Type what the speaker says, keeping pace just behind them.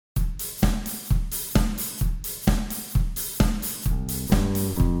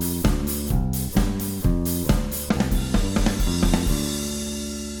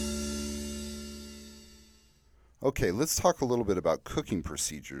Okay, let's talk a little bit about cooking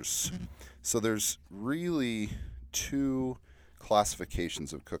procedures. So there's really two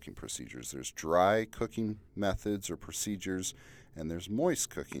classifications of cooking procedures. There's dry cooking methods or procedures, and there's moist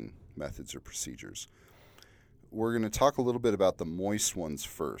cooking methods or procedures. We're going to talk a little bit about the moist ones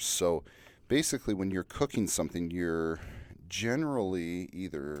first. So basically, when you're cooking something, you're generally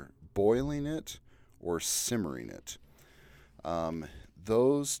either boiling it or simmering it.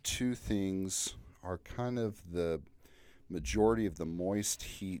 Those two things are kind of the majority of the moist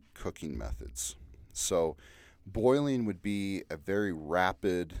heat cooking methods. So boiling would be a very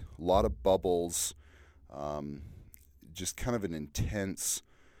rapid, lot of bubbles, just kind of an intense,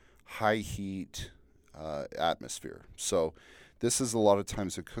 high heat atmosphere. So this is a lot of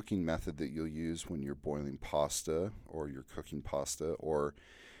times a cooking method that you'll use when you're boiling pasta or you're cooking pasta, or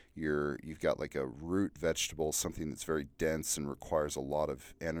you've got like a root vegetable, something that's very dense and requires a lot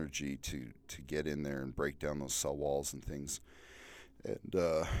of energy to get in there and break down those cell walls and things,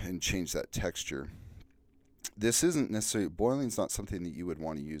 and change that texture. This isn't necessarily, boiling's not something that you would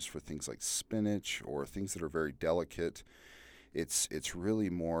want to use for things like spinach or things that are very delicate. It's really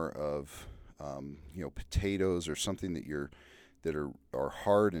more of potatoes or something that are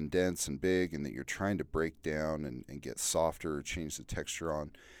hard and dense and big, and that you're trying to break down and get softer or change the texture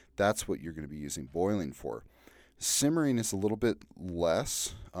on. That's what you're going to be using boiling for. Simmering is a little bit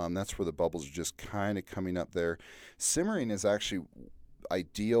less. That's where the bubbles are just kind of coming up there. Simmering is actually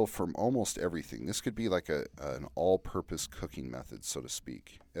ideal for almost everything. This could be like an all-purpose cooking method, so to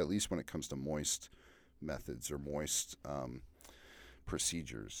speak, at least when it comes to moist methods or moist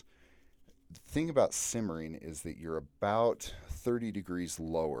procedures. The thing about simmering is that you're about 30 degrees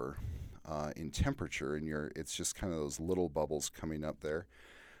lower in temperature, and it's just kind of those little bubbles coming up there.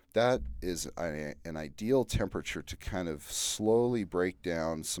 That is an ideal temperature to kind of slowly break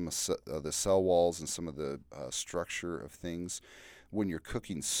down some of the cell walls and some of the structure of things. When you're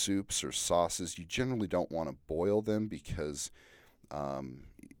cooking soups or sauces, you generally don't want to boil them because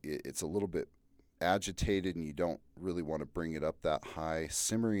it's a little bit agitated and you don't really want to bring it up that high.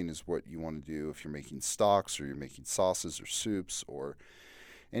 Simmering is what you want to do if you're making stocks or you're making sauces or soups or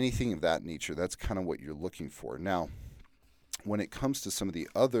anything of that nature. That's kind of what you're looking for. Now, when it comes to some of the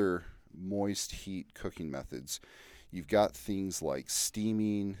other moist heat cooking methods, you've got things like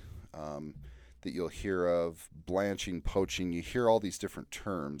steaming that you'll hear of, blanching, poaching. You hear all these different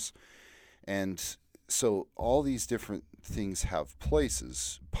terms. And so all these different things have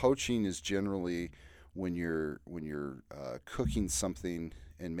places. Poaching is generally when you're cooking something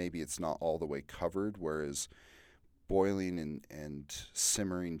and maybe it's not all the way covered, whereas boiling and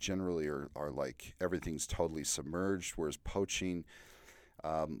simmering generally are like everything's totally submerged, whereas poaching,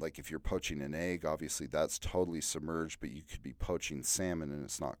 like if you're poaching an egg, obviously that's totally submerged, but you could be poaching salmon and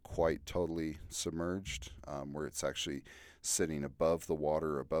it's not quite totally submerged, where it's actually sitting above the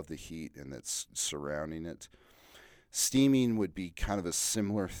water, above the heat, and that's surrounding it. Steaming would be kind of a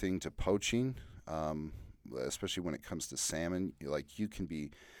similar thing to poaching, especially when it comes to salmon. Like you can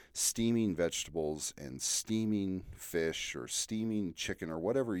be steaming vegetables and steaming fish or steaming chicken or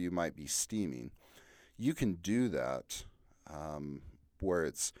whatever you might be steaming. You can do that where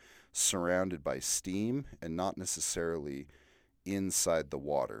it's surrounded by steam and not necessarily inside the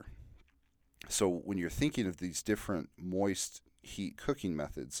water. So when you're thinking of these different moist heat cooking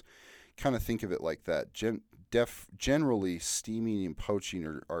methods, kind of think of it like that. Generally, steaming and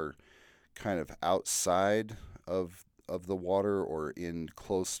poaching are kind of outside of the water or in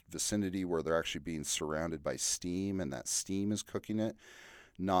close vicinity where they're actually being surrounded by steam and that steam is cooking it,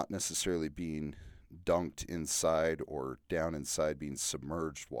 not necessarily being dunked inside or down inside being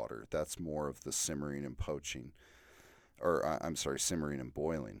submerged water. That's more of the simmering and poaching, or simmering and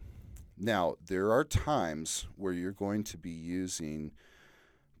boiling. Now, there are times where you're going to be using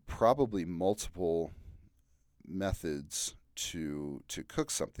probably multiple methods to cook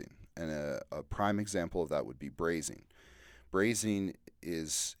something. And a prime example of that would be braising. Braising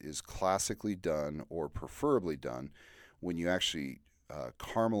is classically done or preferably done when you actually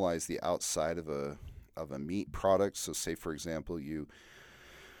caramelize the outside of a meat product. So say, for example, you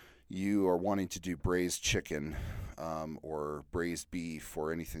are wanting to do braised chicken or braised beef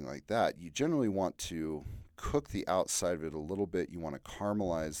or anything like that. You generally want to cook the outside of it a little bit. You want to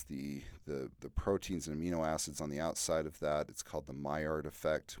caramelize the proteins and amino acids on the outside of that. It's called the Maillard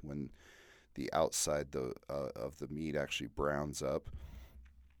effect, when the outside of the meat actually browns up.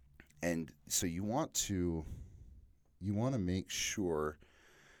 And so you want to make sure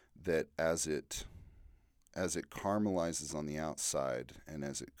that as it caramelizes on the outside and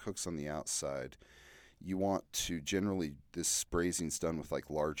as it cooks on the outside, you want to generally, this braising's done with like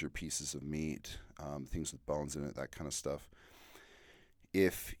larger pieces of meat, things with bones in it, that kind of stuff.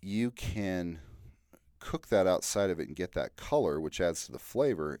 If you can cook that outside of it and get that color, which adds to the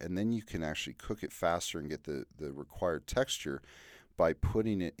flavor, and then you can actually cook it faster and get the required texture by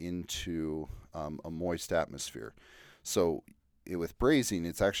putting it into a moist atmosphere. So with braising,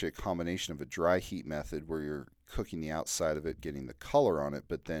 it's actually a combination of a dry heat method where you're cooking the outside of it, getting the color on it,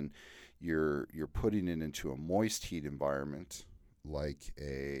 but then you're putting it into a moist heat environment, like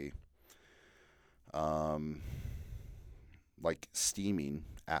a like steaming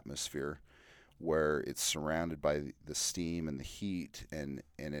atmosphere, where it's surrounded by the steam and the heat, and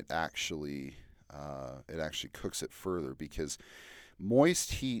it actually cooks it further, because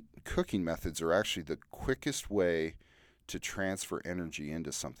moist heat cooking methods are actually the quickest way to transfer energy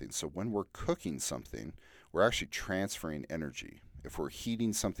into something. So when we're cooking something, we're actually transferring energy. If we're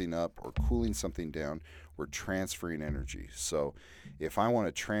heating something up or cooling something down, we're transferring energy. So if I want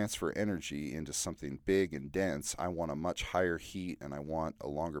to transfer energy into something big and dense, I want a much higher heat and I want a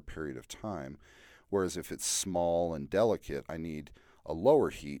longer period of time. Whereas if it's small and delicate, I need a lower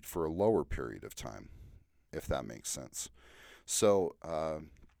heat for a lower period of time, if that makes sense. So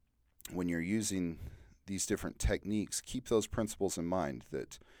when you're using these different techniques, keep those principles in mind,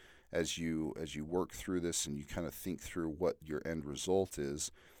 that as you work through this and you kind of think through what your end result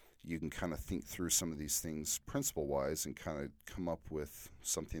is, you can kind of think through some of these things principle-wise and kind of come up with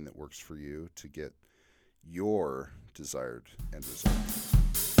something that works for you to get your desired end result.